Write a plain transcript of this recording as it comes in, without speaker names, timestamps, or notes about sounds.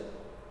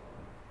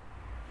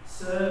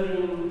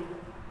serving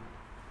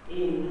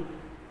in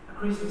a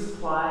Christmas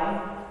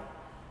play,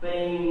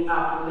 being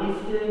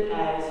uplifted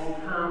as you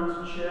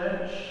come to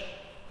church,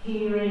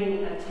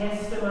 hearing a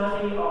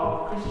testimony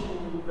of Christian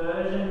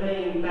conversion,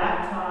 being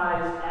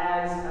baptised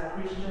as a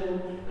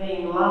Christian,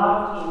 being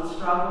loved in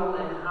struggle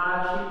and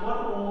hardship.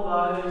 What do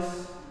all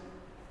those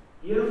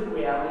beautiful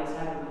realities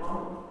have in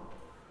common?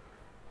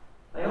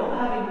 They all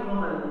have in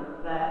common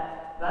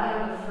that they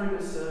are the fruit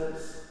of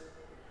service.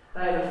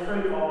 They are the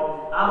fruit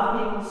of other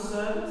people's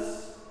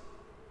service,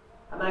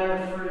 and they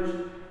are the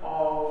fruit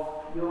of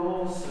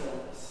your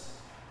service.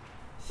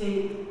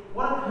 See,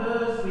 what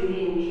occurs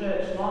within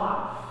church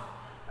life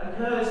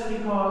occurs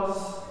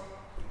because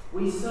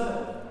we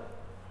serve.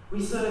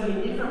 We serve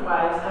in different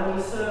ways, and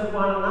we serve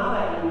one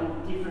another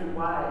in different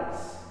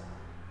ways.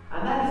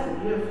 And that is a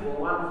beautiful,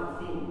 wonderful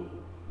thing.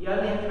 You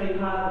only have to be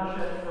part of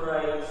the church for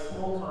a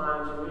small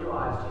time to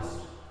realise, just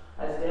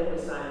as Deb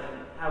was saying,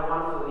 how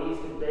wonderful it is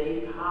to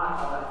be part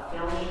of a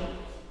fellowship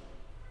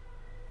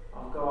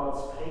of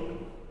God's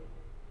people.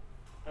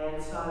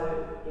 And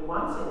so, in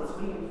one sense,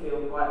 we can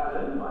feel quite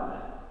burdened by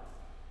that.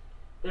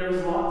 There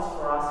is lots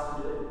for us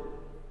to do.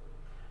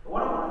 But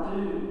what I want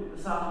to do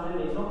this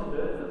afternoon is not to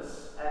burden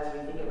us as we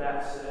think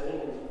about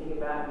serving, as we think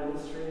about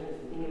ministry,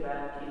 as we think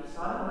about gifts.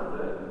 I don't want to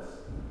burden us.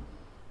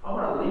 I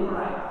want to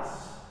liberate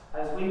us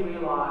as we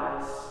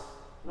realise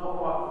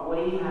not what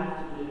we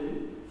have to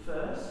do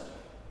first,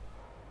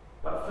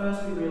 but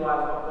first we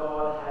realise what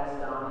God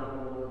has done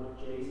in the Lord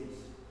Jesus.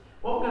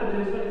 What we're going to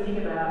do is we're going to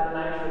think about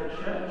the nature of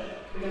the church.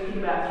 We're going to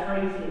think about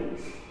three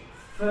things.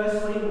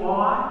 Firstly,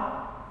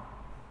 why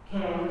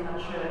can a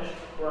church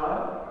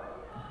grow?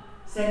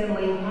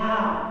 Secondly,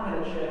 how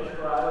can a church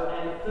grow?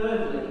 And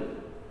thirdly,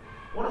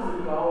 what is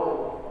the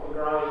goal of a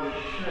growing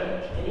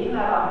church? And in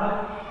that I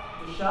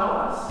hope to show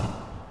us,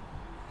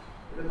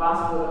 the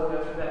basketball doesn't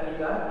go through that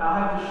window, I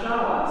hope to show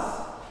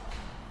us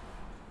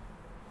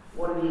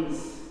what it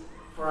is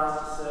for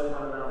us to serve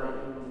one another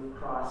in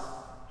Christ's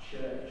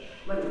church.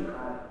 Let me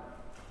pray.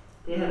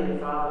 Dear Heavenly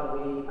Father,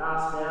 we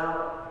ask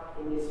now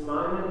in this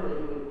moment that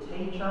you would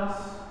teach us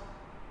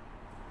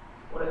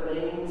what it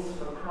means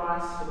for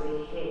Christ to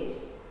be head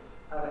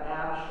of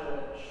our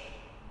church,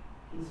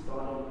 his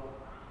body.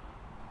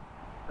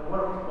 And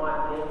what it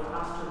might mean for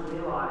us to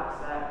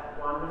realise that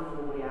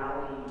wonderful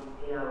reality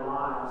in our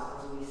lives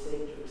as we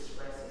seek to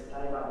express it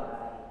day by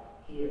day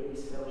here at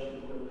this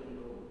fellowship of your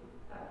people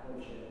at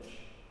Home Church.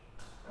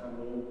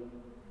 Amen.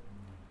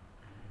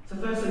 So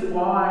firstly,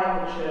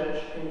 why the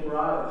church can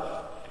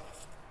grow?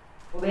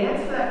 Well, the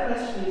answer to that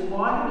question is,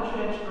 why can the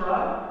church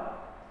grow?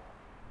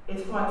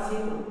 It's quite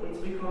simple. It's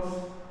because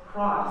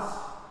Christ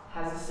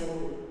has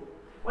ascended.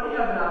 Why don't you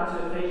open up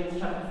to Ephesians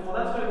chapter 4?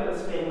 That's where we're going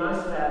to spend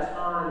most of our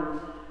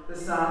time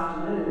this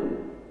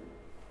afternoon.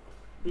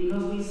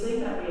 Because we see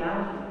that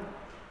reality.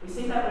 We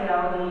see that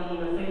reality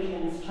in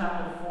Ephesians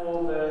chapter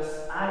 4,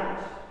 verse 8.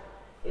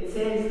 It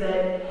says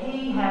that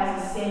he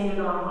has ascended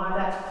on high.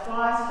 That's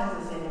Christ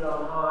has ascended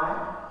on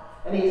high.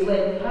 And he has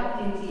led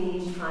captives in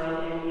his train,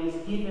 and he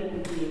has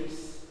given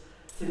gifts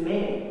to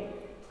men.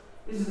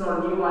 This is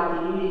not a new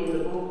idea in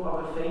the book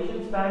of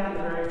Ephesians. Back in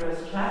the very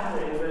first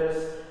chapter, in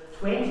verse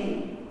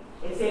 20,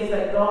 it says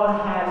that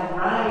God has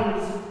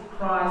raised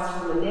Christ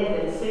from the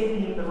dead and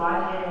seated him at the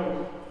right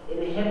hand in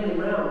the heavenly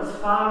realms,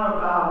 far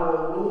above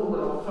all rule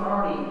and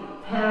authority,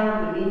 power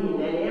and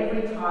dominion, and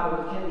every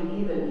title that can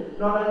be given,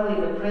 not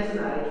only in the present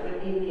age,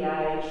 but in the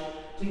age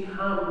to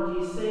come. Do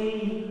you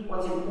see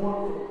what's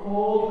important for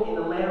Paul in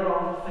the letter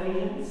of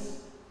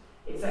Ephesians?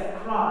 It's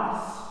that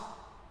Christ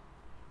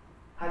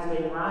has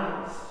been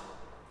raised.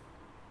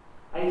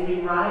 And he's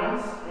been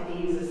raised, and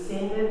he is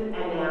ascended,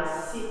 and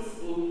now sits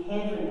in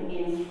heaven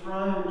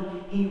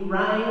enthroned. He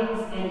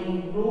reigns and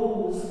he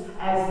rules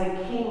as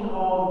the King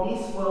of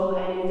this world,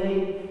 and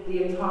indeed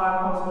the entire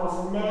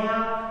cosmos,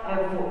 now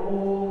and for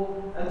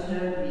all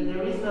eternity.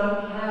 There is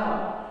no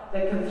power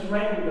that can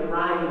threaten the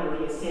reign of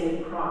the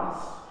ascended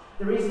Christ.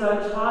 There is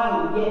no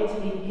title yet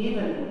to be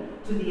given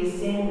to the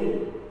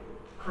ascended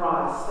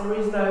Christ. There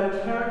is no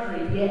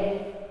territory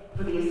yet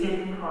for the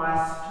ascended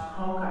Christ to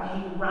conquer.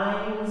 He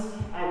reigns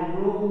and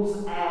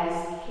rules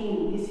as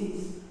King.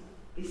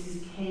 This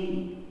is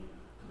key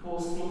to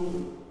Paul's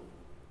thinking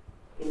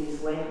in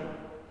this letter.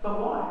 But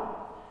why?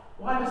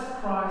 Why does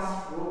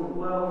Christ rule?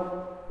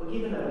 Well, we're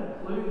given a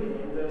clue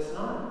there in verse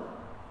 9.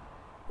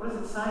 What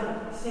does it say?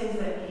 It says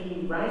that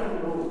he reigns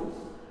and rules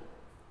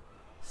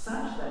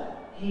such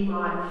that he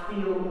might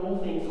feel all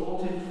things, or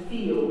to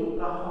feel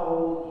the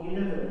whole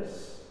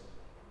universe.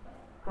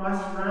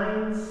 Christ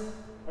reigns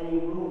and he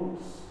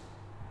rules.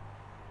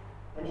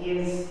 And he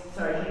has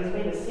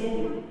been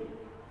ascended,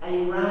 and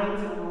he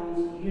reigns and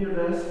rules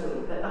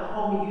universally, that the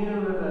whole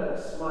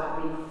universe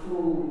might be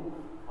full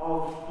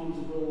of his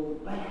rule.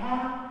 But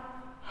how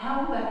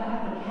will that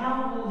happen?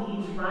 How will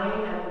his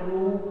reign and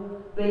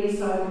rule be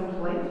so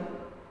complete?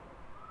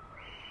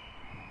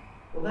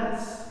 Well,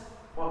 that's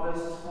what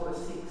verses 4 to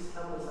 6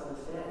 help us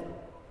understand.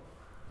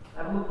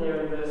 Have a look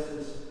there in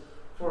verses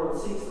 4 and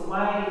 6. The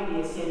way the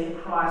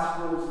ascended Christ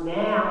rules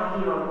now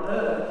here on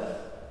earth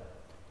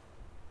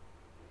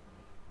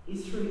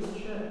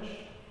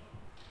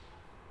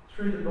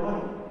through the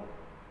body.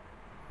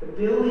 The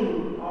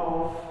building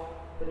of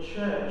the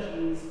church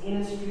is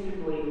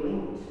inextricably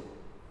linked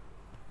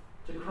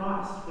to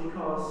Christ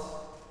because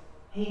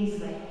he's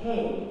the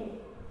head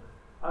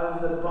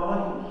over the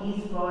body,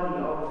 his body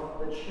of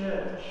the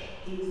church.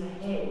 He's the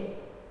head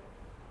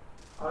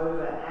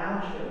over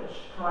our church.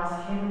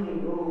 Christ's heavenly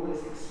rule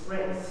is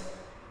expressed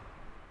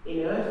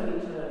in earthly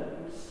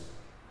terms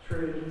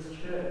through his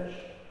church.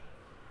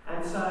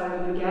 And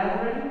so the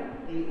gathering,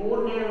 the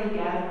ordinary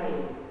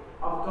gathering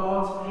of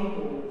God's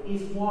people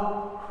is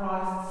what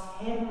Christ's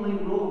heavenly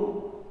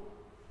rule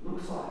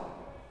looks like.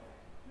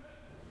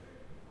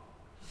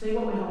 See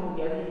what we hold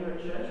together here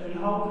at church? We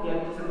hold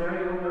together just a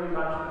very ordinary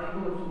bunch of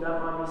people, if you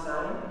don't mind me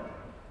saying.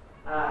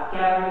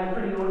 Gathering in a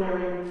pretty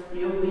ordinary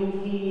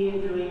building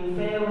here, doing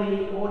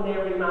fairly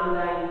ordinary,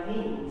 mundane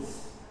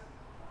things.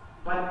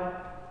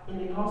 But in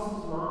the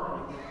Apostles'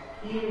 mind,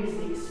 here is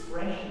the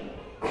expression.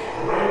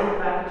 Then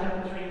back in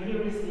chapter 3,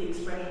 here is the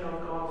expression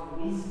of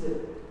God's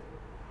wisdom.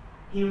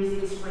 Here is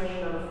the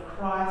expression of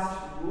Christ's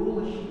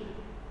rulership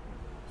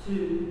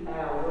to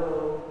our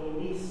world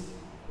in this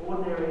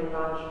ordinary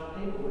bunch of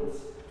people.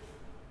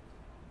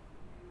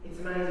 It's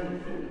amazing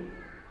to think.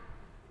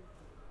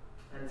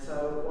 And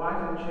so why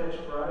can the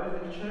church grow?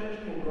 The church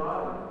can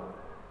grow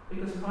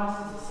because Christ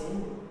is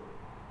ascended.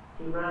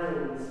 He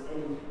reigns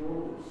and he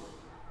rules.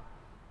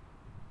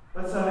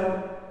 But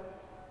so,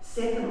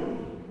 secondly,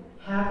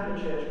 how can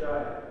the church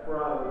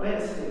grow?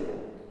 Better still,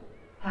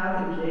 how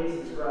can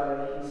Jesus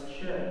grow his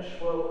church?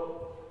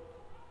 Well,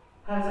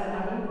 how does that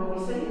happen? Well,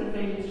 we see in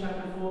Ephesians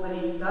chapter 4 that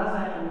he does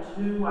that in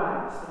two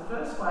ways. The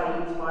first way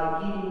is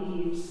by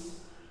giving gifts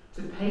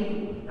to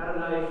people. I don't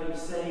know if you've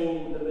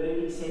seen the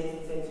movie Sense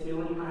and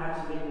Sensibility,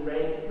 perhaps you've even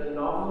read the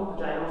novel,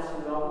 the Jane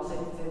Austen novel,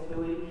 Sense and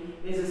Sensibility.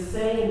 There's a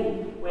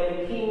scene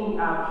where the king,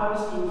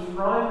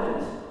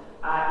 post-enthronement,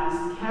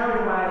 is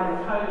carried away in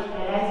the coach,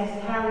 and as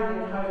he's carried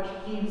in the coach,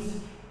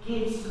 gives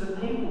gifts to the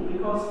people,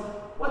 because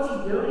what's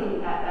he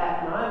doing at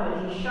that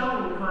moment? He's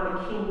showing the kind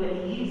of king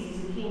that he is.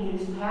 He's a king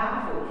who's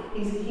powerful.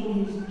 He's a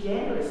king who's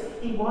generous.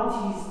 He wants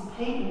his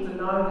people to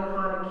know the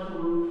kind of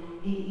king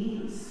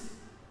he is.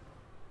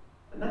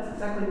 And that's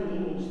exactly the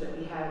image that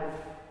we have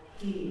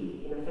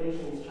here in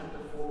Ephesians chapter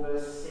 4,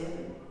 verse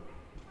 7.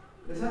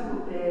 Because have a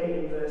look there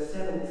in verse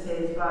 7, it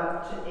says,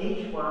 "But to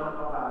each one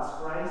of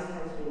us grace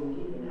has been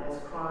given as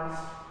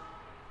Christ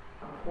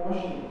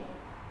apportioned."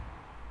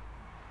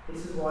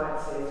 This is why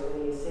it says,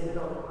 when he ascended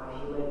on high,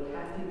 he led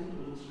captives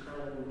in his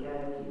train and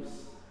gave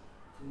gifts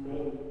to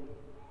men.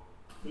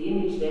 The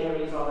image there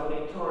is of a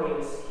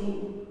victorious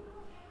king.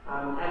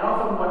 And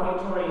often what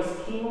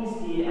victorious kings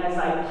did, as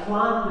they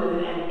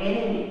plundered an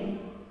enemy,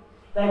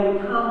 they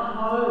would come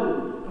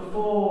home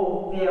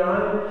before their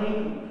own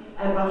people,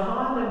 and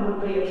behind them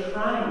would be a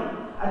trail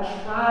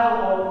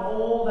of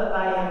all that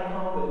they had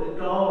conquered, the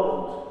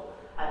gold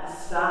at the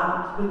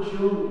start, the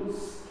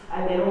jewels,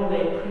 and then all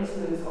their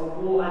prisoners of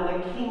war,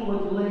 and the king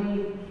would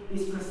lead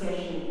this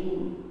procession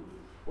in.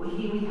 Well,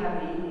 here we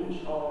have the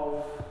image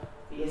of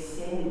the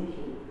ascended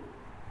king.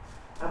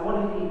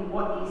 And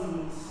what is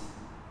his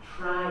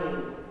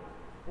train?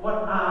 What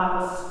are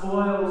the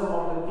spoils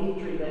of the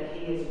victory that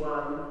he has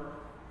won?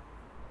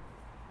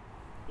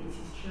 It's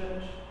his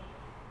church.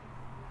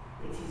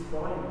 It's his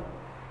body.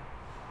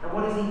 And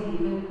what has he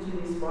given to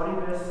this body?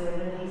 Verse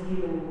 7, he's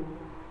given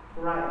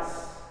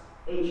grace.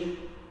 Each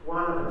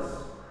one of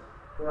us,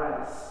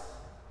 grace.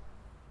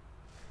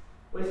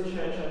 We as a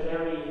church are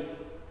very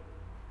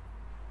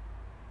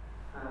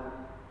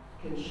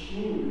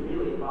consumed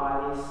really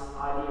by this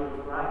idea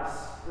of grace.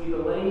 We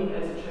believe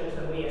as a church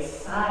that we are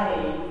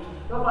saved,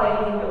 not by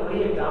anything that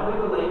we have done,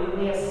 we believe that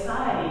we are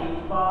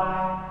saved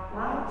by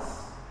grace.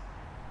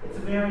 It's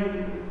a very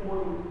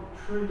important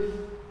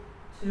truth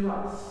to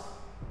us.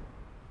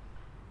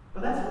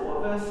 But that's not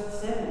what verse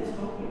 7 is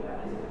talking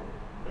about, is it?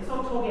 It's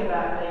not talking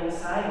about being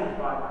saved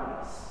by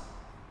grace.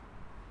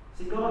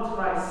 See, God's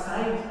grace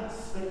saves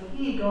us, but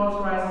here God's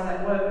grace is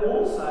at work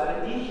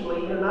also,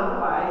 additionally, in another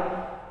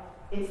way.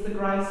 It's the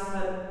grace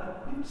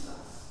that equips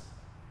us.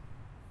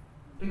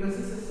 Because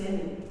this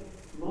ascended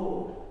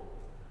Lord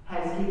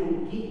has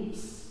given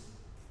gifts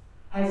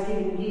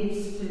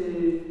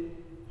to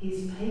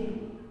his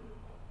people.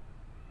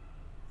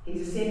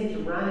 He's ascended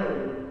to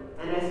reign,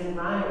 and as he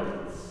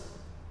reigns,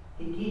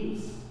 he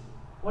gives.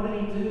 What did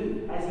he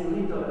do as he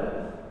lived on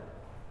earth?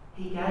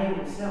 He gave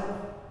himself.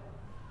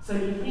 So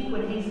do you think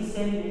when he's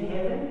ascended in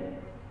heaven,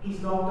 he's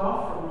knocked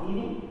off from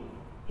giving?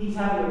 He's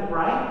having a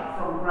break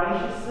from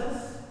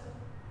graciousness?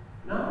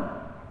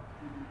 No.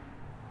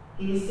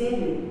 He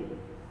ascended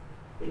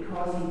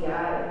because he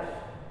gave.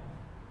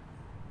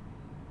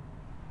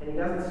 And he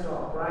doesn't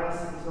stop.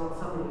 Grace is not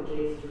something that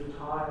Jesus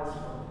retires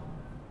from.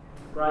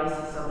 Grace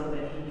is something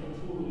that he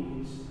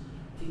continues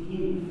to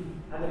give.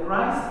 And the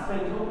grace that's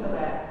been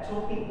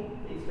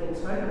it's been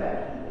spoken about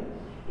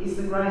here, is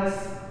the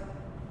grace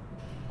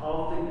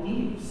of the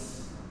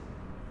gifts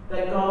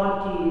that God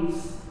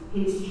gives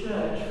his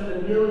church for the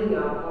building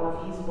up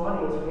of his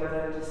body, as we're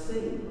going to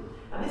see.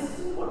 And this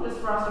is important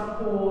just for us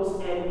to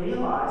pause and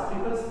realise,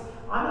 because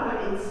I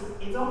know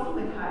it's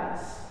often the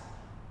case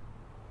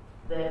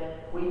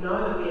that we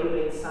know that we have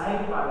been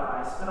saved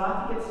by grace, but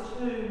I think it's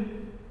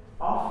too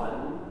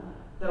often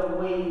that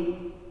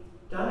we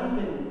don't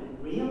even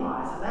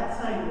realise that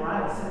that same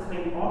grace that's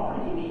been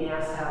operative in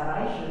our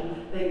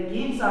salvation, that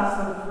gives us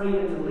the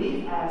freedom to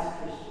live as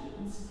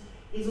Christians,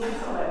 is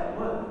also at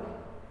work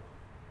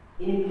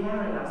in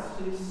empowering us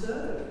to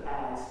serve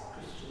as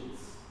Christians.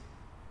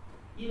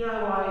 You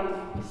know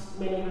why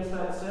many of us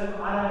don't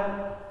serve? I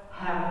don't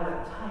have what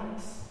it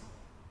takes.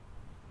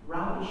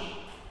 Rubbish.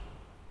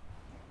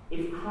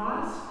 If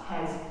Christ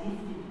has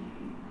gifted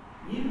you,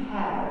 you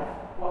have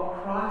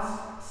what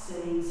Christ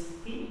sees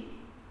fit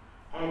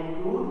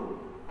and good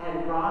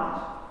and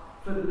right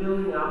for the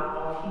building up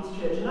of his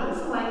church. And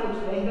notice the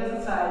language there. He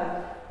doesn't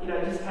say,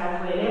 just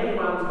casually, and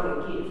everyone's got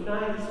a gift.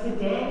 No, he's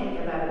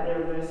pedantic about it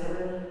there in verse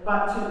 7.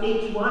 But to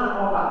each one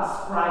of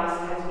us, grace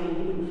has been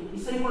given. You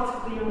see what's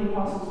clear in the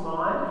Apostle's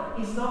mind?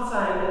 He's not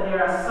saying that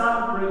there are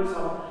some groups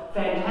of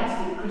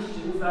fantastic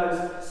Christians,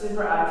 those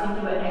super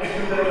articulate,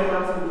 extroverted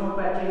ones who talk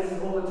about Jesus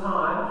all the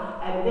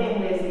time, and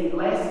then there's the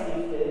less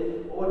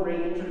gifted,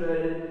 ordinary,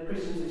 introverted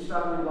Christians who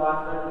struggle with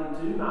life, don't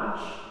really do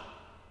much.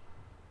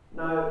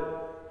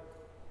 No,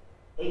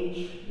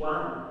 each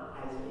one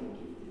has been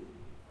gifted.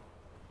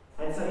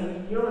 And so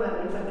you know what that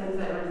means? That means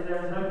that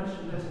there is no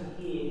Christian person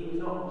here who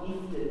is not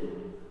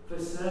gifted for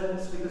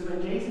service, because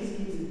when Jesus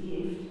gives a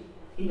gift,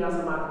 he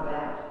doesn't muck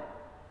about.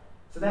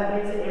 So that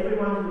means that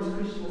everyone who is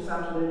Christian this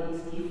afternoon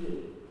is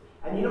gifted.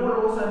 And you know what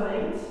it also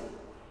means?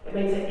 It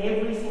means that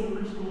every single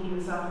Christian here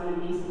this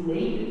afternoon is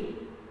needed.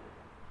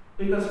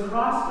 Because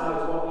Christ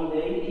knows what we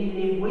need, even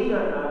if we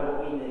don't know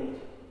what we need.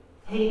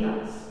 He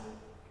does.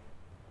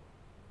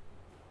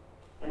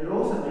 And it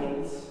also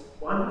means,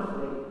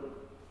 wonderfully,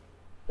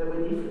 that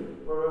we're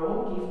different. We're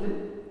all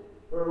gifted,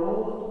 we're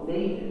all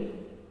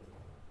needed,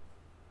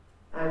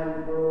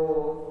 and we're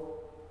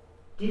all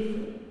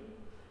different.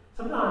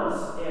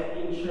 Sometimes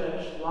in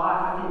church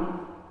life, I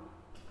think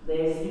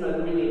there's,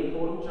 the really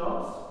important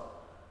jobs,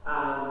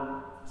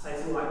 say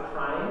something like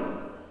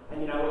praying,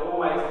 and we're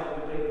always looking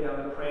for people to go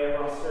on the prayer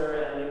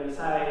roster, and then we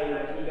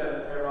say, can you go to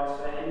the prayer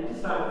roster, and you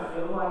just don't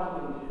feel like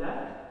you can do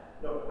that,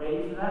 not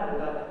ready for that, or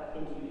don't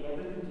think you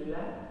ever can do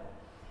that.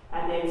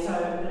 And then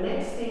so the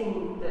next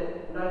thing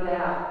that no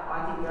doubt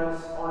I think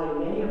goes on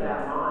in many of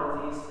our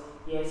minds is,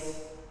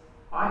 yes,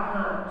 I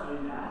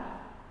can't do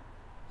that,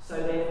 so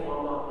therefore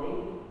I'm not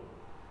needed.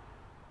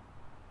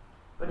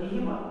 But do you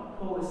hear what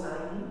Paul is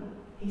saying here?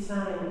 He's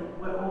saying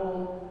we're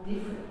all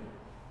different.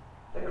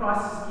 That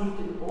Christ has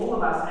gifted all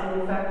of us,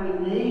 and in fact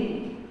we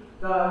need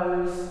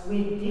those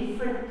with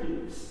different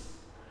gifts.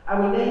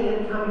 And we need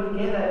them coming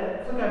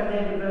together. Look over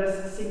there to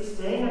verse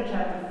 16 of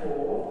chapter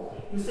 4.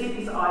 You'll see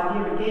this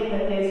idea again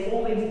that there's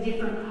all these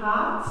different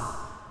parts,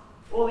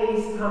 all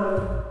these kind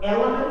of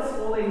elements,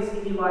 all these,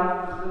 if you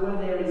like, the word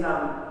there is,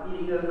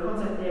 the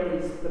concept there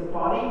is the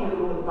body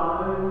with all the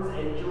bones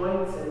and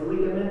joints and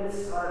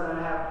ligaments. I don't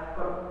know how, I've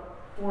got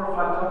 4 or 5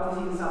 doctors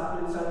here this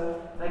afternoon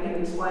so they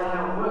can explain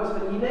how it works,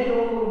 but you need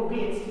all the little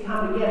bits to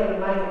come together to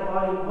make a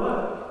body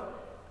work.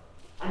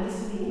 And this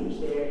is the image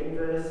there in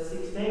verse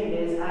 16.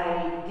 There's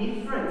a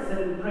difference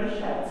that it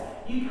appreciates.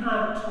 You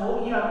can't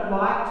talk, you don't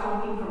like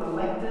talking from a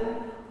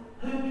lectern.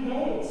 Who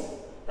cares?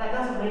 That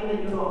doesn't mean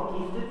that you're not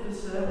gifted for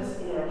service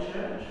in our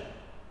church.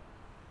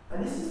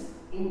 And this is,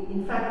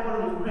 in fact,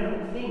 one of the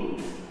incredible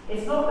things.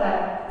 It's not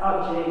that,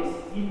 oh geez,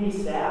 you've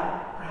missed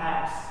out,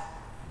 perhaps,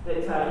 that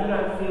you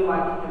don't feel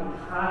like you can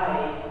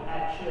pray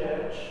at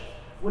church.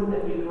 Wouldn't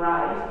it be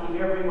great if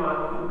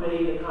everyone could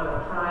be the kind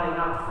of praying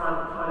up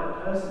front kind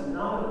of person?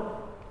 No.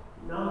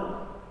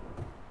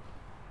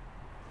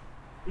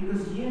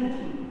 Because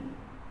unity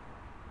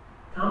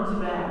comes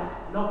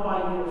about not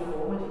by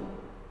uniformity.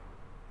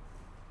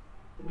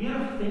 The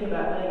beautiful thing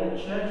about being in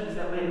church is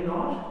that we're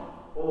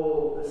not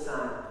all the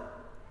same.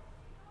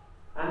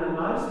 And the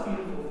most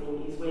beautiful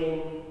thing is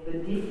when the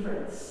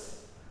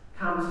difference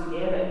comes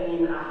together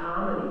in a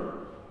harmony,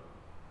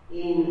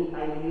 in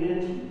a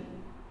unity.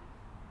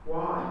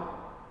 Why?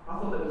 I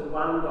thought there was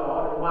one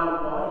God and one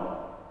body.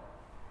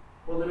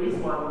 Well, there is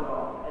one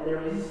God and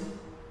there is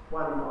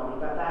one body,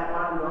 but that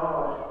one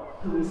God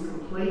who is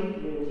complete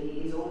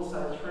unity is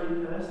also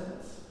 3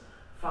 persons: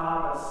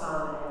 Father,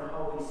 Son, and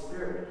Holy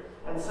Spirit.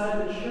 And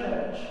so the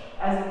church,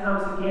 as it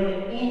comes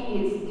together in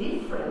its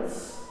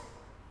difference,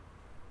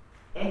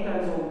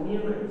 echoes or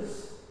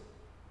mirrors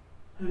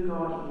who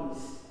God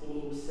is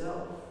in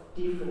himself.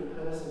 Different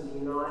persons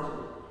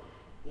united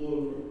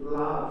in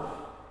love.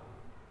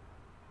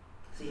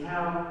 See,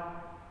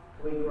 how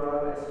can we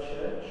grow as a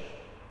church?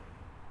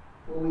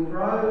 Well, we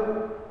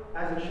grow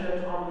as a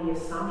church on the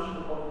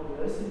assumption of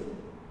diversity.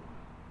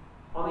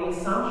 On the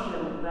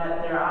assumption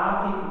that there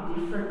are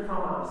people different from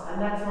us,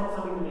 and that's not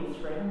something to be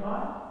threatened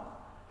by.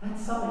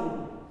 That's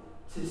something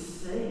to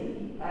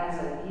see as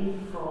a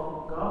gift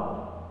from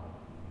God.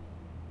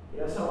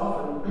 So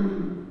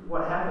often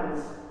what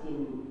happens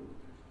in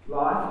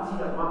life. You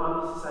know, my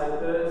mum used to say,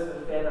 birds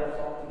of a feather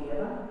flock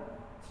together.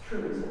 It's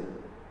true, isn't it?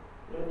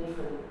 You know,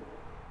 different,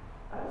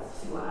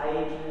 similar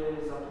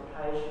ages,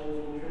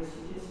 occupations, interests.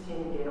 You just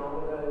tend to get on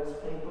with those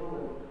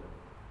people.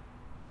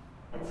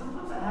 And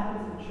sometimes that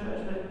happens in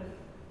church, but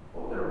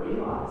what we've got to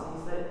realise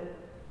is that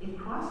if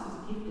Christ has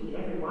gifted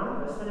every one of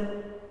us, then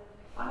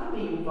I can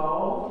be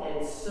involved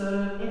and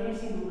serve every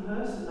single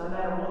person, no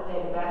matter what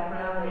their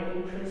background, their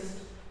interest,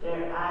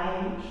 their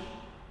age.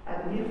 And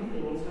the beautiful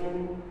thing is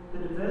when the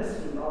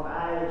diversity of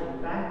age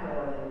and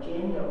background and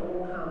gender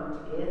all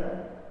come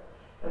together.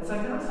 And so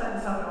can I say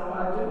this after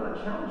I do want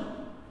to challenge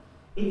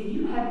you? If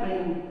you have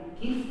been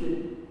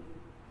gifted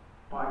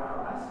by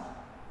Christ,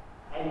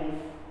 and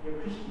if you're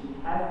a Christian,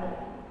 you have been,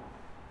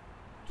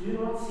 do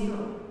not sit on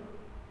it.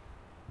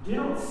 Do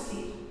not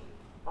sit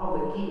on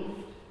the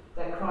gift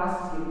that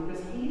Christ has given,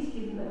 because He has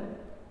given that.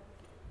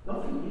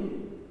 Not for you,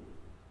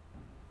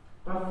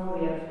 but for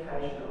the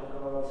edification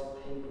of God's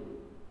people.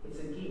 It's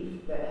a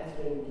gift that has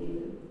been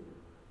given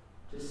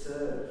to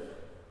serve.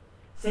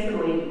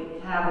 Secondly,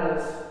 how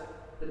does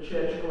the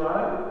church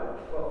grow?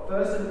 Well,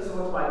 firstly, it's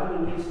always by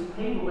giving gifts to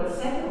people, but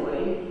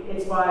secondly,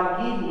 it's by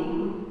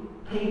giving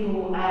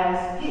people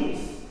as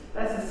gifts.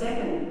 That's the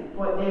second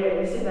point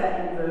there. You see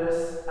that in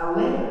verse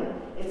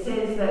 11. It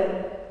says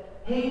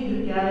that He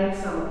who gave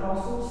some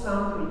apostles,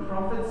 some to be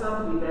prophets,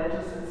 some to be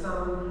evangelists, and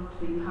some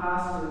to be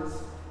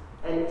pastors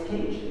and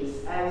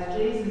teachers. As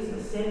Jesus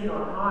ascended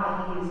on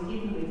high, He has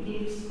given the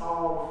gifts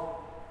of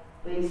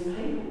these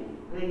people,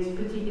 these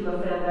particular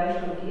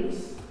foundational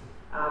gifts.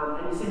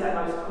 And you see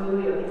that most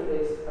clearly. I think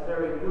there's a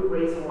very good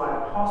reason why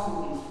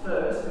apostles is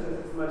first, because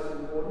it's the most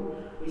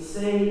important. We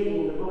see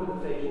in the book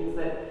of Ephesians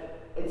that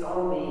it's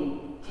on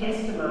the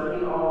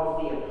testimony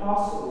of the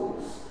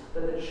apostles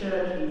that the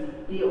church is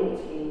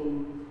built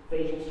in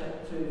Ephesians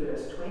chapter 2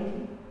 verse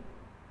 20.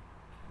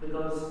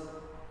 Because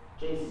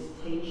Jesus'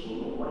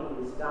 teaching, or what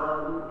He has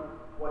done,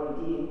 what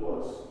He did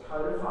was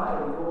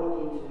codified and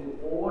brought into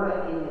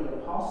order in the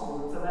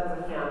apostles. And so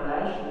that's the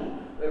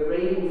foundation. We're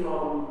reading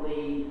from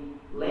the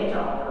letter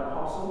of an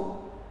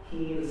apostle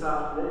here this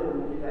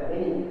afternoon. We do that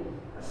many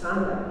a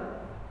Sunday.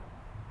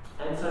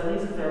 And so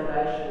these are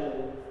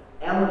foundational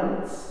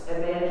elements.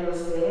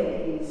 Evangelist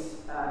there is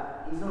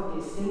not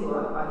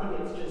dissimilar. I think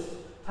it's just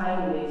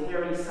taking these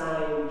very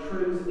same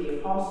truths of the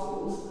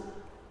apostles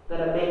that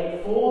are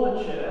meant for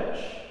the church,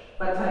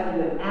 but taking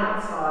them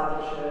outside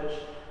the church.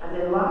 And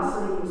then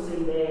lastly, you'll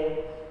see there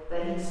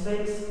that he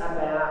speaks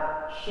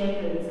about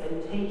shepherds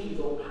and teachers,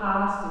 or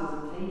pastors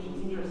and teachers.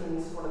 Interesting,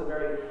 this is one of the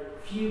very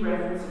few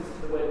references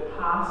to the word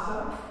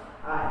pastor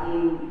in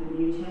the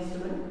New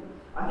Testament.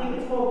 I think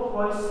it's more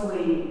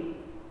closely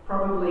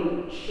probably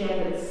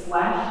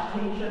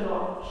shepherd/teacher,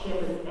 not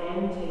shepherd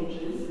and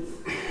teachers. It's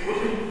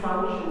two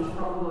functions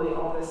probably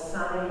of the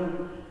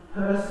same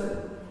person.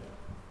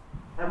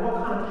 And what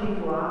kind of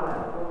people are they?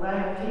 Well, they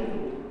are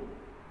people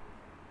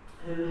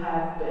who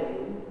have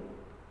been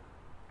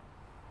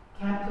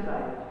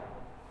captivated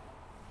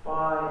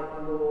by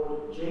the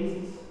Lord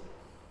Jesus.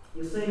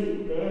 You'll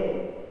see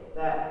there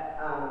that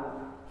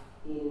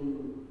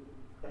in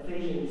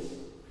Ephesians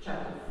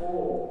chapter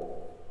 4,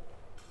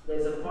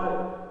 there's a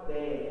quote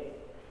there.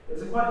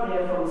 There's a quote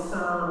there from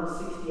Psalm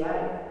 68,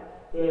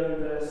 there in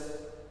verse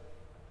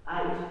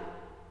 8.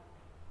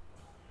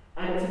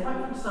 And it's a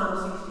quote from Psalm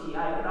 68,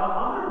 but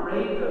I'm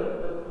going to read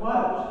the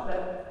quote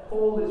that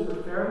Paul is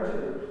referring to.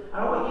 And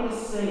I want you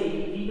to see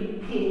if you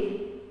can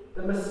pick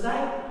the mistake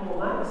that Paul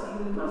makes.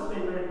 It must have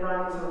been read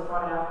brains on a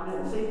Friday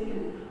afternoon. See if you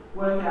can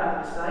work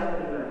out the mistake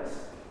that he makes.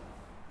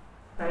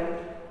 Okay,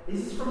 this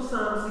is from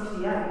Psalm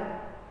 68.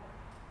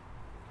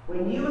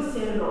 When you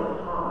ascended on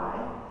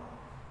high,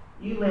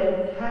 you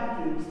led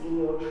captives in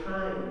your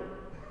train.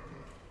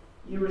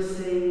 You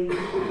received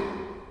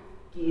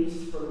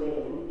gifts from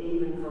men,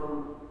 even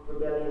from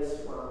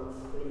rebellious ones,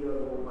 that you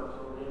are all much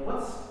more there.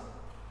 What's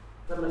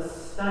the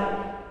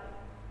mistake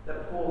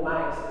that Paul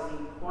makes as he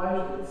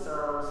quoted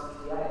Psalm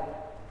 68?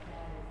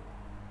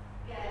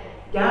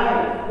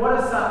 Gave. What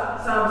does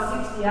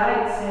Psalm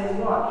 68 says?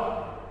 What?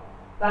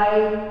 They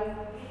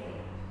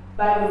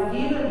were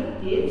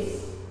given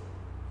gifts,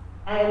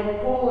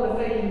 and Paul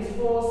in Ephesians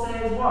 4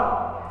 says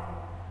what?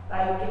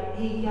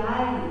 He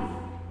gave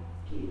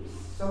gifts.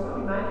 So what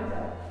do we make of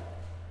that?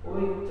 Well,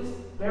 we just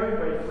very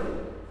briefly,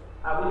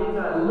 we need to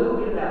know a little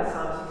bit about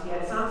Psalm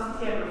 68. Psalm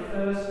 68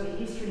 refers to the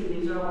history of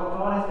Israel, what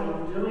God has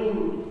been doing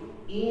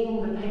in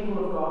the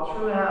people of God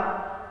throughout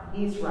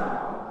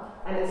Israel.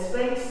 And it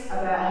speaks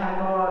about how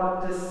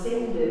God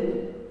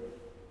descended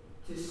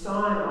to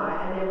Sinai,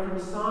 and then from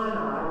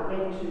Sinai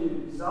went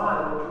to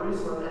Zion, or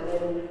Jerusalem, and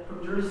then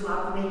from Jerusalem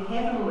up to the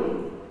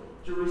heavenly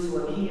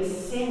Jerusalem. He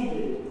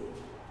ascended,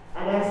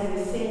 and as he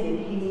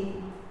ascended, he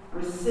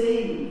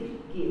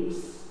received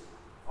gifts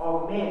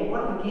of men.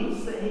 What are the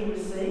gifts that he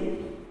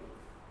received?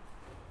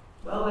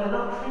 Well, they're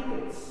not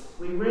trinkets.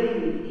 We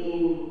read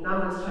in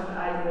Numbers chapter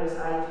 8, verse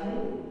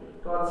 18.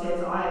 God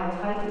says, I have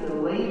taken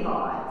the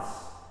Levites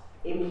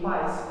in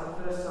place of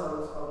the first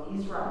sons of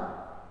Israel.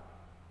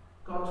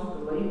 God took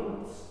the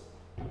Levites.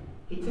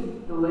 He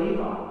took the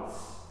Levites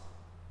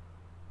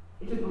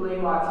He took the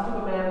Levites. He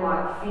took a man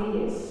like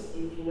Phineas,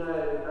 if you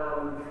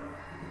know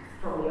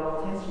from the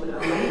Old Testament, a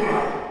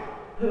Levite,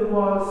 who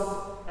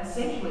was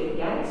essentially a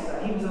gangster.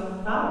 He was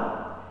a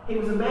thug. He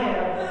was a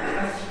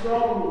man, a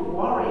strong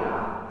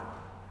warrior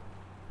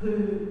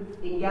who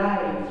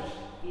engaged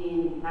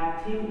in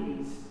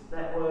activities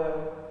that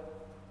were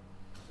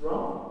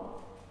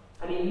wrong.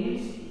 And he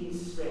used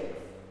his strength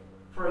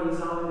for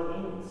his own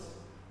ends.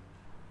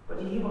 But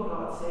do you hear what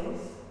God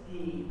says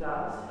he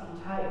does?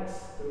 He takes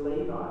the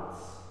Levites.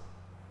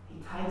 He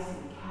takes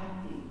them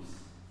captives.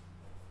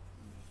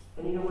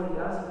 And you know what he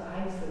does?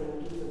 He takes them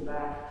and gives them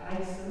back. He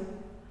takes them,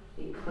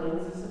 he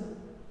cleanses them,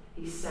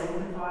 he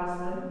sanctifies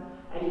them,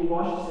 and he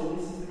washes them.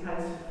 This is the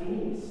case for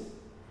Phineas.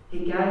 He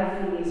gave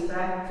Phineas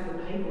back to the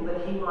people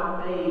that he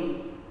might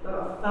be not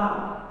a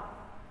thug,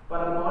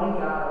 but a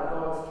bodyguard of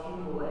God's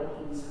temple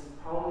and his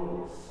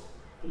holiness.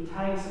 He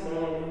takes a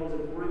man who was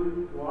a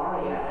brute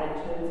warrior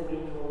and turns him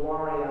into a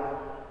warrior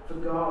for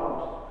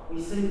God.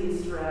 We see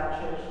this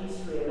throughout church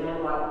history. A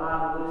man like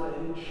Martin Luther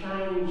who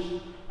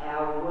changed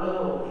our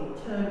world.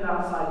 He turned it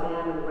upside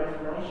down in the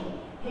Reformation.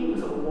 He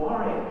was a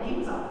warrior. He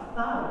was a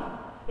thug.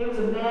 He was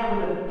a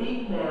man with a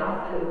big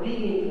mouth and a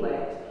big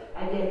intellect,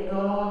 and yet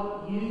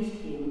God used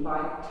him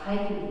by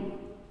taking him,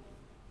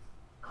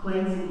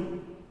 cleansing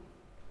him,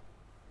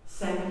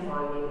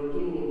 sanctifying him and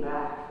giving him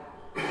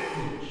back to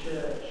the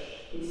church.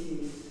 This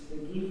is the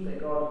gift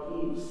that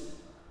God gives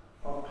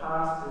of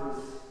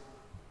pastors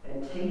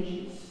and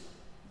teachers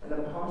and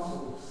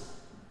apostles,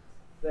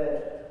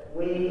 that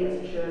we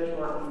as a church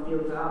might be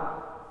built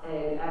up.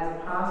 And as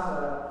a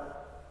pastor,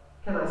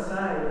 can I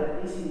say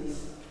that this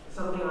is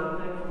something I'm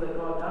thankful that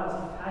God does?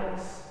 He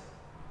takes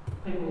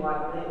people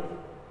like me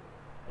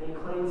and he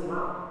cleans them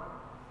up.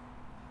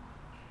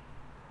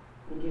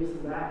 He gives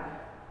them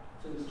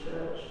back to his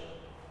church.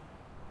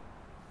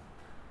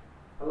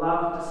 I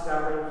love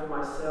discovering for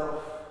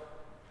myself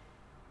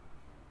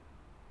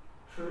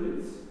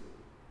truths.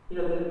 You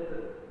know,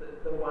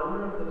 the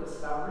wonder of the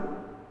discovery,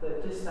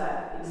 just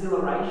that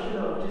exhilaration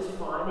of just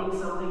finding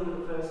something for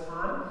the first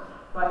time.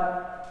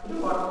 But you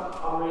know what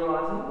I'm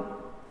realising?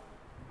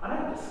 I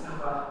don't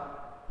discover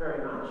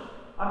very much.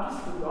 I've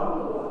just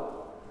forgotten a lot.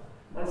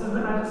 And so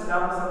when I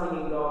discover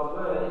something in God's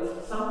Word,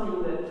 it's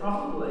something that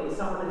probably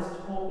someone has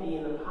taught me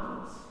in the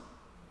past.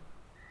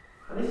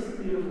 And this is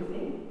the beautiful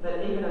thing,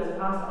 that even as a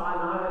pastor, I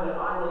know that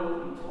I need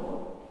to be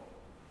taught.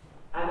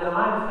 And that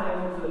I'm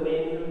thankful for the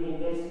men who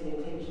invested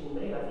in teaching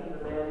me. I think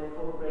the man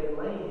called Greg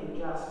Lee, who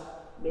just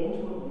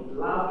mentored me,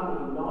 loved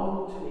me,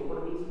 molded to me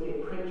what it is to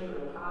be a preacher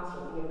and a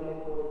pastor. I think a man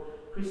called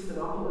Chris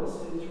Thanopoulos,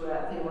 who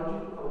throughout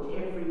theological college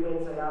every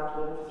Wednesday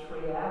afternoon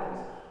for 3 hours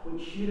would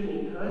tutor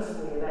me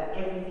personally about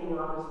everything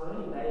I was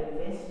learning. They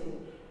invested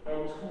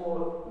and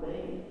taught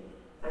me.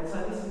 And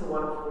so this is a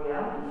wonderful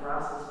reality for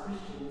us as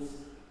Christians.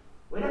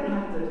 We don't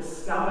have to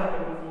discover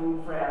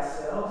everything for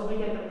ourselves. We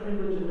get the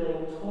privilege of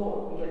being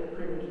taught. We get the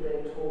privilege of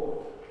being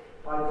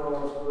taught by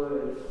God's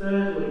Word.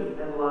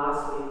 Thirdly and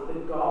lastly, the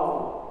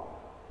goal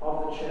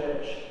of the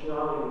church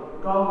growing. The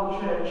goal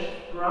of the church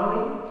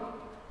growing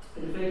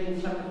in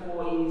Ephesians chapter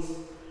 4 is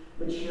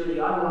maturity.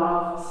 I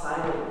love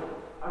sailing.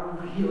 I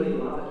really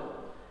love it.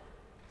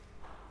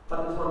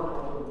 But there's one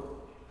problem.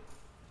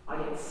 I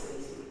get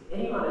seasick.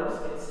 Anyone else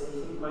get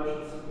seasick?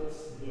 Motion sickness?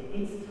 Yeah,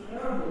 it's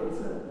terrible,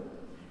 isn't it?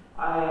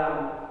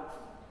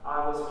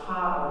 I was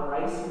part of a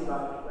racing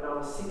boat when I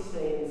was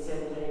 16 and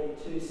 17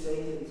 for 2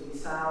 seasons. We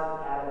sailed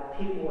out of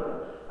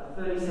Pittwater,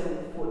 a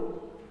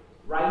 37-foot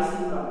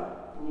racing boat.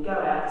 And you go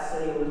out to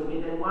sea a little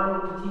bit, and one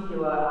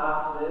particular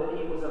afternoon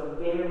it was a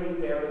very,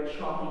 very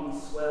choppy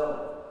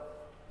swell.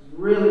 It was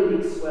really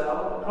big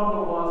swell. The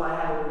problem was I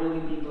had a really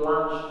big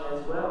lunch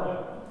as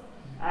well.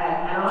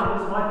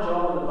 My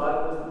job on the boat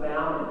was the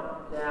bowman.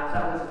 Now,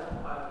 that was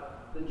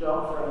the job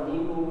for a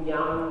nimble,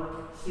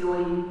 young,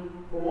 silly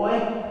boy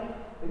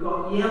who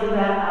got yelled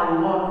at a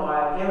lot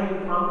by a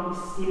very grumpy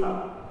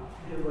skipper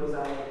who was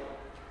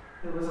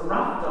a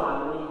rough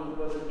diamond.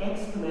 He was an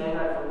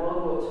ex-commando for World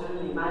War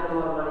II. He made a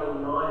lot of money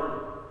in mining.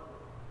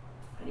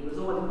 And he was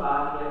always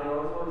barking at me. I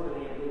was always going to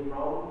get everything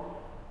wrong.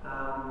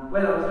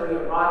 Whether I was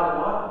doing it right or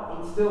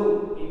not, he'd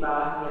still be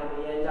barking at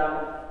me. And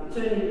it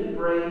turned into the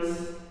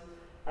breeze.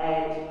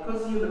 And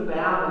because you're the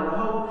bowman, the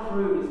whole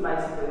crew is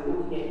basically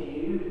looking at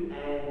you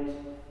and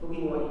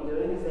looking at what you're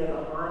doing. Is there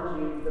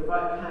behind you. The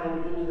boat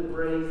came into the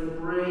breeze. The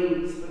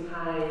breeze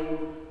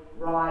became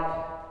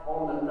right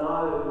on the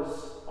nose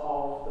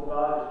of the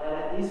boat. And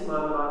at this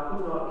moment, I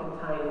could not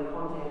contain the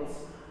contents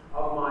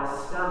of my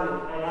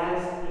stomach. And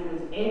as it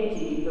was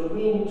empty, the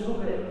wind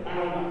took it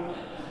and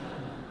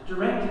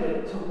directed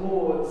it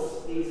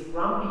towards this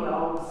grumpy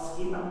old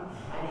skipper.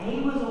 And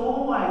he was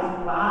always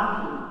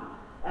barking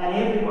at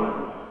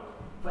everyone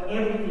for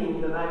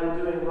everything that they were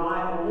doing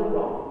right or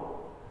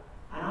wrong.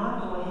 And I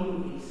thought he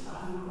would be so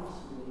cross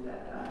with me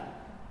that day.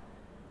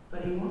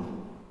 But he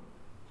wasn't.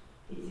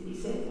 He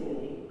said to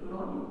me, good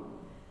on you.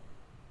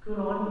 Good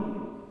on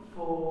you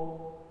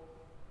for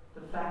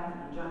the fact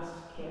that you just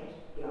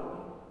kept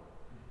going.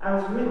 And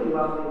it was a really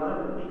lovely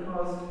moment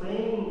because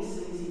being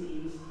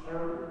seasick is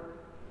terrible.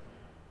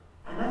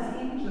 And that's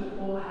the image that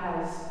Paul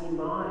has in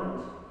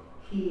mind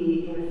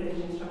here in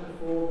Ephesians chapter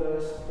 4,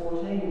 verse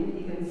 14.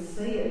 You can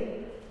see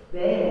it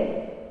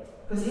there.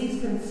 Because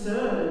he's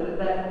concerned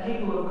that the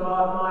people of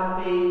God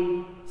might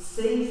be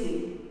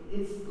seasick.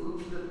 It's,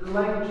 the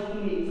language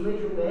here is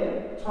literal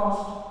there,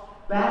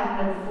 tossed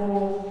back and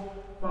forth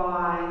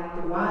by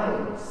the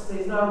waves.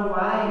 There's no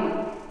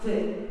way to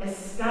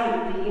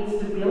escape the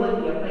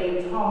instability of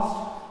being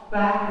tossed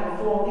back and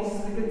forth. This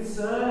is the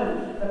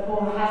concern that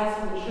Paul has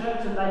for the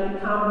church, that they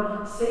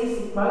become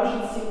seasick,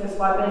 motion sickness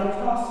by being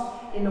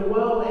tossed in the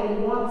world, and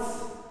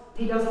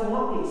he doesn't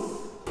want this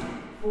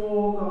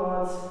for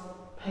God's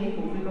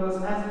people,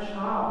 because as a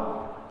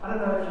child, I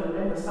don't know if you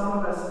remember, some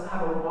of us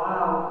have a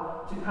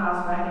while to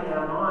cast back in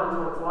our minds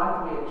what it's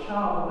like to be a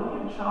child, but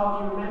when you're a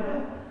child, you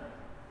remember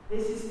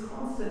there's this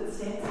constant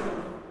sense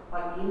of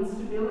like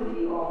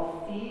instability,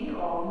 of fear,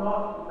 of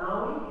not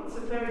knowing. It's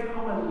a very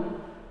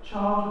common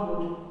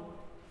childhood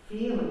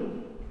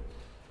feeling.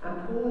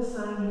 And Paul is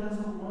saying he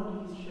doesn't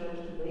want his church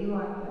to be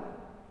like that.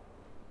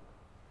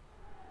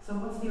 So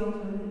what's the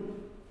alternative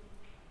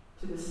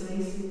to the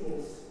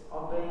seasickness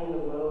of being in the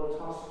world,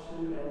 tossed to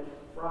and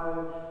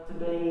fro, to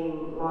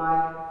being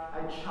like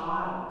a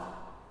child?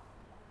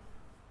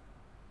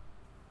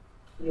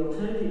 The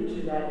alternative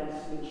to that is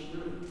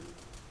maturity.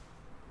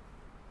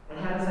 And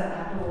how does that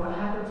happen? Well, it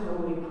happens when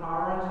we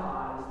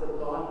prioritise the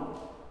body,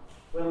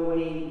 when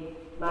we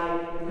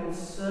make the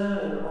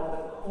concern of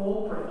the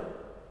corporate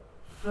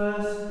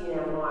first in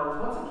our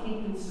minds. What's a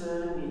key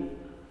concern with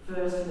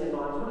first in their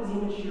minds? What does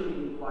immaturity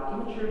look like?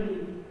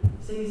 Immaturity,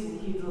 see this in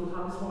kids all the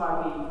time. That's why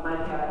we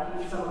make our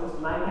kids, some of us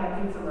make our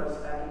kids, some of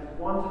us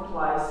want to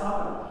play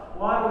soccer.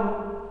 Why do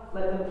we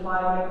make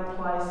them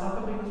play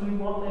soccer? Because we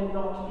want them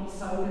not to be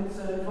so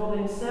concerned for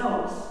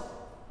themselves.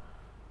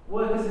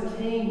 Work as a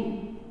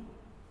team.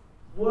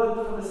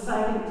 Work for the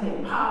sake of the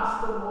team.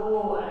 Pass the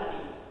ball at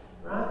him.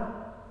 Right?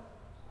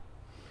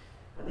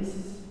 And this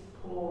is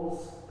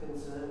Paul's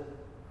concern.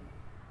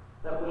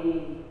 That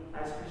we,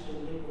 as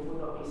Christian people,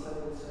 would not be so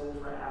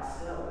concerned for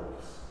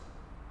ourselves,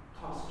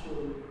 tossed to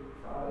and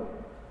fro,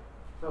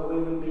 but we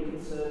would be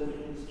concerned for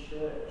his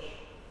church.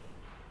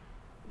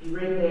 If you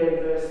read there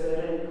in verse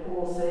 13,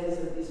 Paul says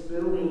that this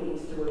building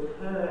is to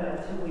occur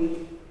until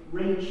we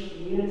reach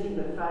unity in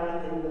the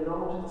faith and in the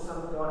knowledge of the Son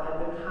of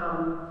God and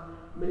become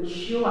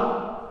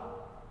mature.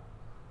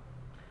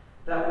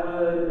 That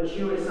word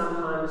mature is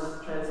sometimes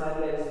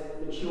translated as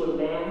mature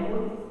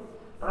manhood,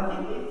 but I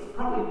think it's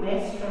probably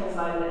best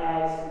translated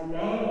as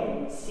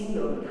man,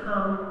 singular,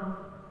 become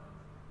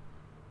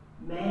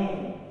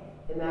man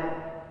in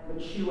that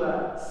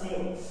mature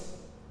sense,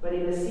 but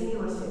in a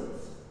singular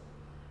sense.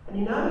 And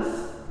you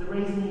notice the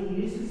reason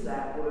he uses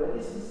that word.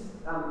 This is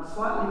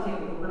slightly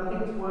technical, but I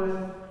think it's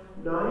worth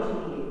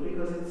noting here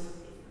because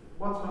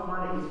what's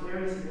behind it is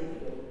very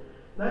significant.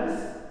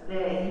 Notice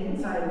there he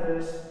can say in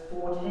verse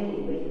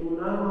 14 that you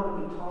will no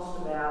longer be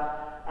tossed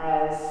about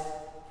as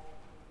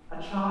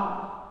a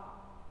child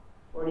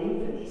or an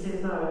infant. He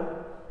says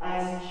no,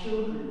 as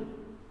children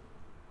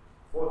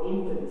or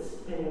infants,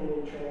 depending on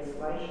your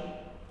translation.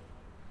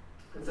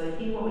 And so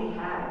here what we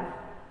have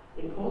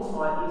in Paul's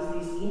mind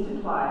is this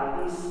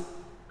interplay, this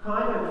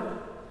kind of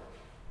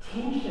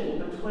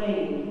tension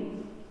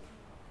between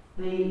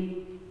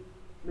the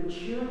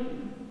maturity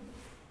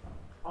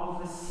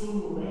of the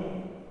single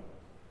man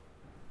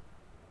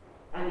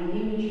and the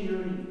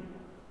immaturity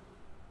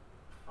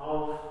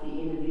of the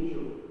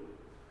individual.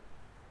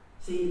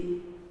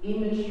 See,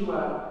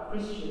 immature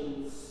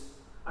Christians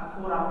are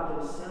caught up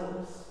with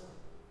themselves.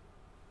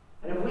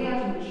 And if we are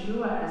to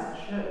mature as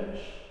a church,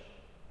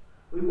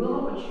 we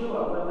will not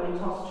mature when we're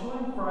tossed to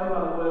and fro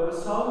by the word.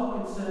 We're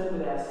so concerned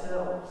with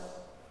ourselves.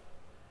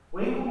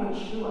 We will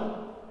mature.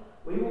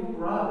 We will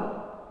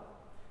grow.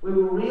 We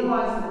will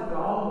realise the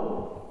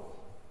goal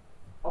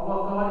of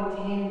what God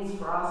intends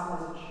for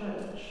us as a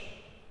church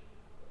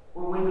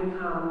when we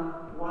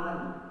become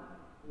one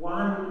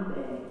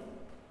man,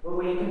 when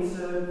we're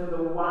concerned for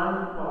the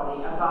one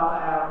body above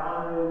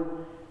our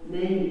own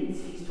needs.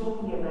 He's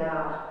talking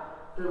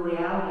about the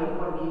reality of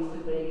what it is to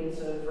be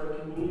concerned for a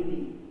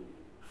community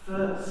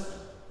first,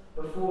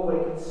 before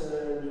we're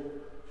concerned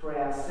for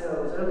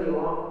ourselves. Earlier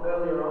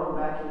on,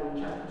 back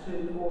in chapter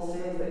 2, Paul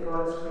says that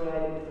God has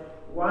created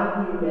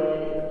one new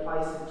man in the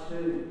place of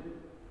two.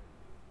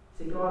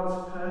 See,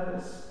 God's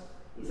purpose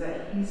is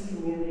that his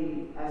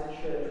community as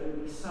a church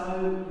would be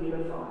so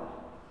unified,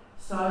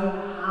 so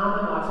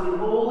harmonised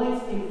with all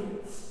its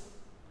difference,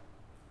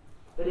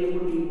 that it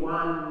would be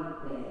one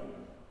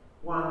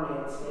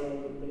man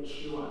standing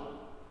mature.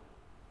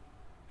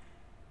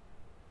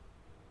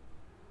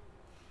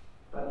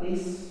 But for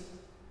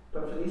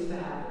this to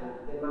happen,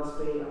 there must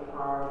be a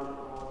priority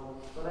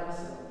on not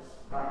ourselves,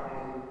 but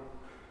on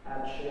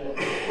our church,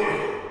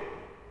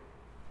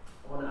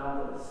 on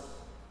others,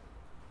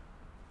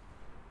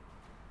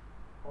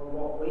 on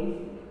what we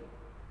think,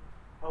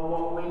 on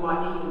what we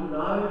might even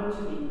know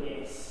to be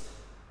best.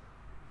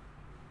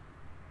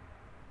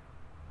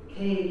 The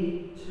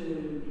key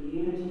to the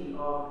unity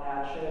of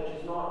our church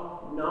is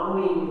not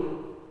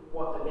knowing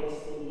what the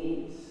best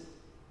thing is.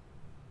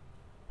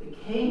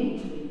 key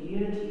to the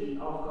unity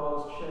of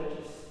God's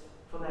church is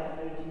for that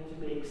unity to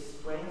be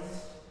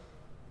expressed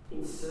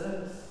in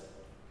service.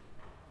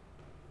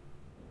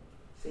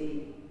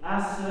 See,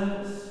 our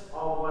service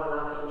of one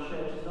another in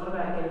church is not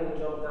about getting the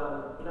job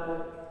done. You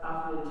know,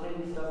 after the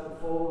attendance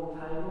doesn't fall on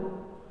the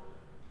table,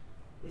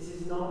 this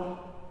is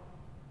not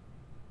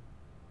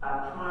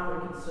a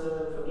primary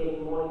concern for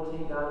getting morning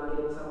tea done,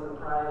 getting someone to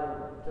pray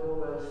and do all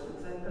those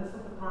things. That's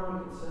not the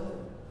primary concern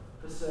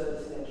for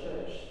service in our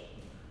church.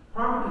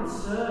 Primary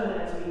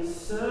concern as we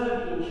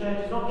serve in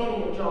church is not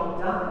getting a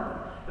job done.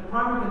 The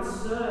primary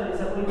concern is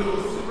that we would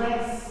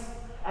express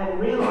and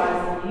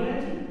realise the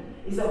unity,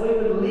 is that we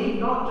would live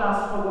not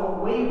just for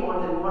what we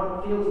want and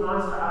what feels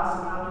nice for us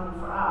and comfortable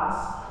for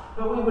us,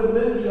 but we would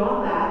move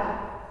beyond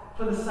that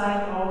for the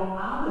sake of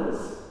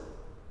others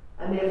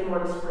and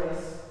therefore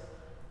express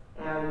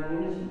our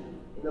unity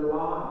in the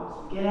lives.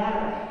 We get out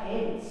of our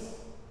heads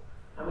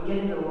and we get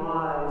into the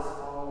lives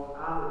of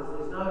others.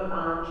 There's no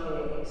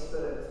armchair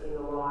experts in the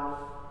life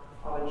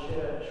of a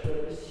church.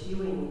 We're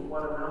pursuing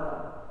one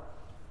another.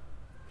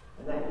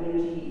 And that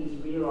unity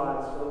is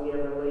realised when we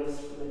are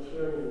released from the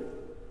tyranny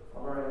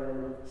of our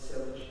own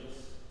selfishness.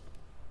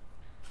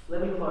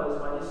 Let me close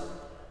by just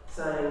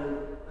saying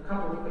a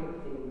couple of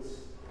quick things.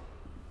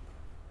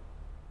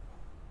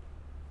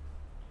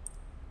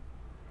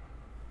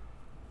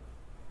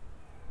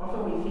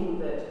 Often we think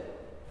that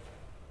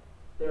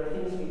there are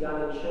things to be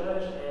done in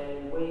church,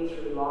 and we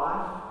through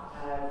life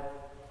have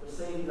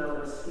received a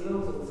number of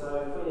skills, and so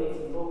if we need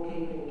some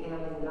bookkeeping,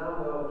 accounting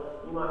done,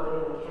 well, you might be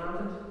an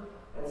accountant.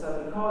 And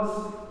so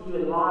because you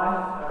in life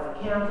are an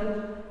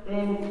accountant,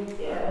 then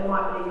there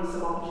might be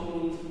some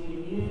opportunities for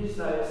you to use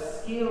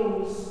those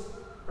skills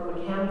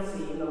from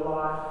accountancy in the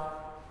life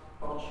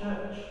of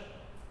church.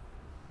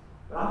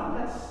 But I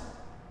think that's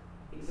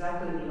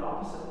exactly the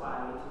opposite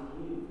way to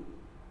view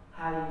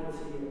how you can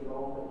see your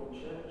involvement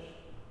in church.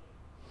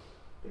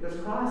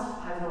 Because Christ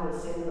has not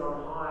ascended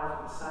on high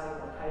for the sake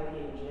of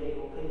KPMG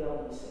or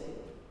PwC.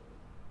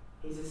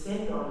 He's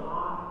ascended on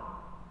high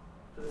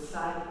for the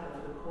sake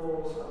and for the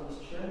cause of his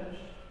church.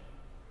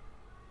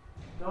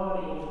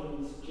 God,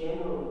 in his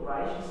general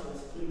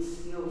graciousness, gives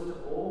skills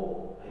to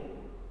all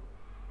people.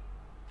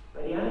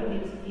 But he only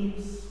gives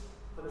gifts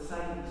for the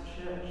sake of his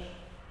church,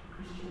 to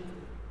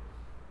Christianity.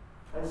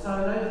 And so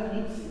those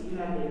gifts that you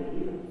have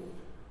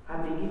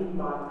been given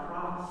by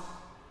Christ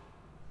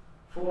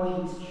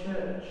for his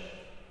church.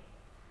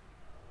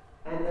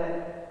 And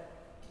that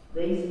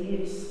these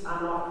gifts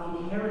are not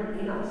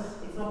inherent in us.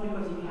 It's not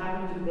because you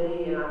happen to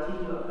be an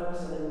articulate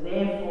person and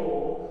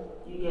therefore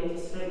you get to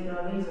speak.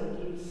 No, these are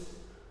gifts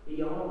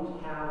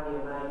beyond how we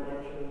are made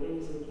naturally.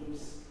 These are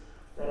gifts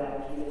that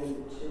are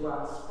given to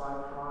us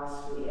by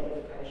Christ for the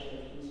edification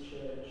of his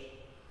church.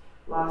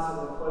 Last, I'm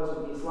going to close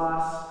with this.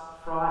 Last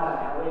Friday,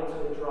 I went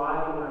to a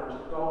driving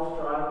range, a golf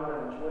driving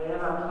range.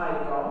 Whenever I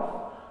play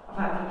golf, I've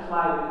had to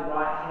play with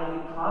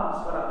right-handed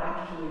clubs, but I'm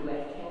actually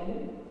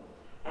left-handed.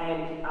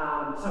 And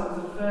so it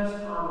was the first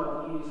time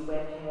I've used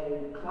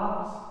left-handed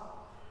clubs.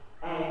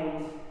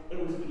 And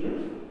it was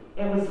beautiful.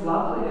 It was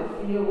lovely to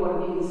feel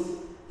what it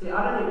is. See,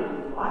 I don't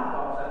even like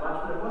golf that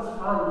much, but it was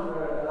fun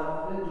for an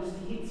afternoon just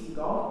to hit some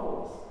golf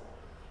balls.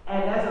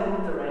 And as I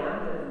looked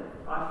around, and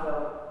I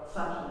felt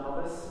such a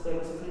novice, there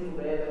were some people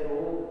there that were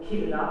all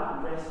kitted up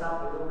and dressed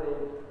up with all their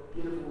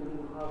beautiful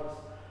looking clubs.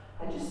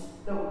 And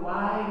just the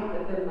way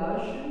that the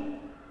motion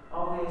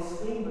of their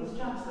swing was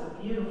just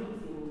a beautiful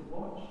thing to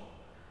watch.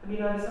 Have you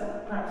noticed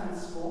that? Perhaps in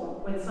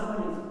sport, when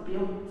someone is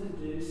built to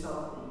do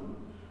something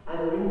and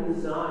they're in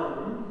the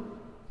zone,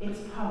 it's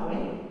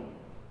poetic.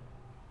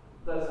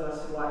 Those of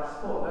us who like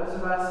sport, those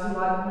of us who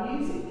like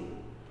music,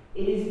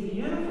 it is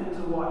beautiful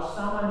to watch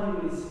someone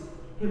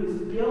who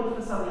is built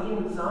for something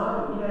in the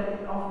zone. You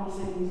know, often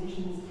you see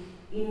musicians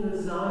in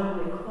the zone,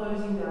 they're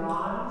closing their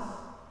eyes.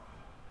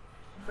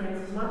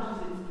 Friends, as much as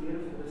it's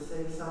beautiful to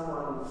see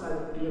someone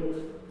so built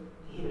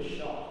to hit a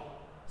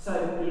shot,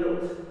 so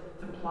built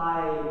to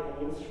play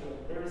an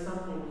instrument, there is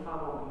something far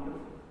more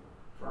beautiful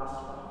for us to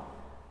behold.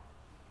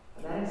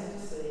 And that is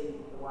to see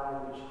the way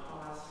in which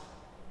Christ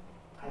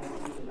has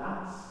gifted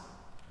us,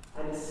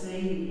 and to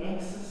see the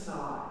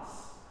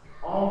exercise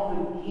of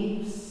the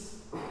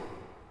gifts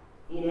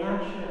in our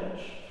church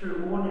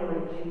through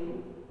ordinary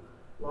people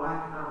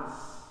like us.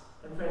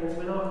 And friends,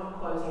 we're not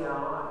closing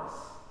our eyes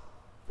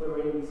when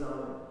we're in the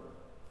zone.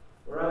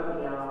 We're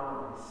opening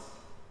our eyes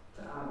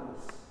to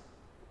others.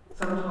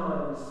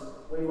 Sometimes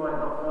we might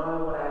not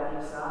know what our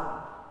gifts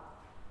are.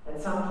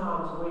 And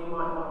sometimes we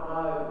might not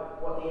know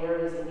what the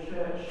areas in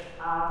church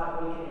are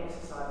that we can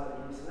exercise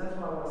our gifts. And that's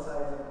what I want to say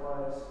as I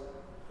close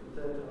for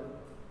the third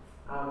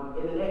time.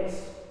 In the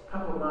next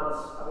couple of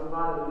months, I've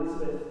invited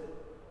Elizabeth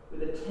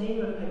with a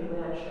team of people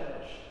in our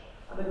church.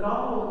 And the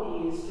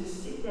goal is to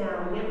sit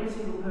down with every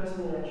single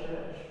person in our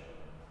church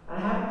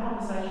and have a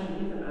conversation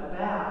with them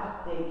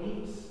about their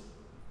gifts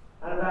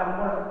and about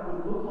what it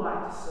would look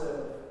like to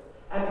serve,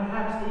 and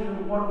perhaps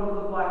even what it would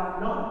look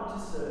like not to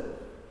serve.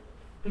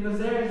 Because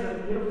there is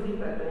a beautiful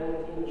thing about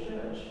being in the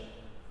church.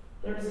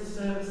 There is a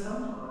service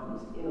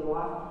sometimes in the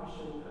life of a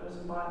Christian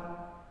person by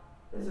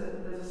There's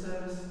a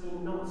service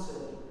in not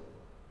serving,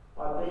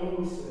 by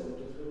being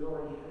served, as we've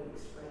already heard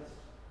expressed,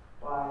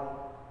 by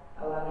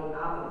allowing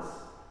others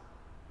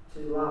to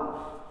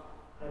love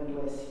and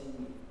bless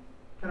you.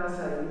 Can I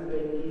say you've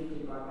been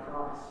gifted by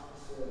Christ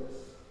for service?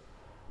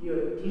 You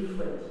are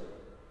different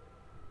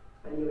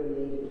and you are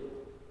needed.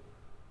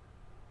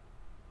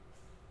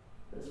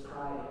 Let's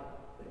pray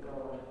that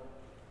God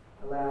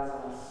allows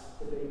us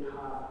to be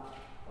part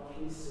of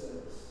his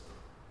service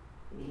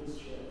in his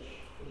church,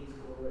 for his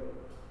glory.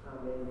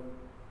 Amen.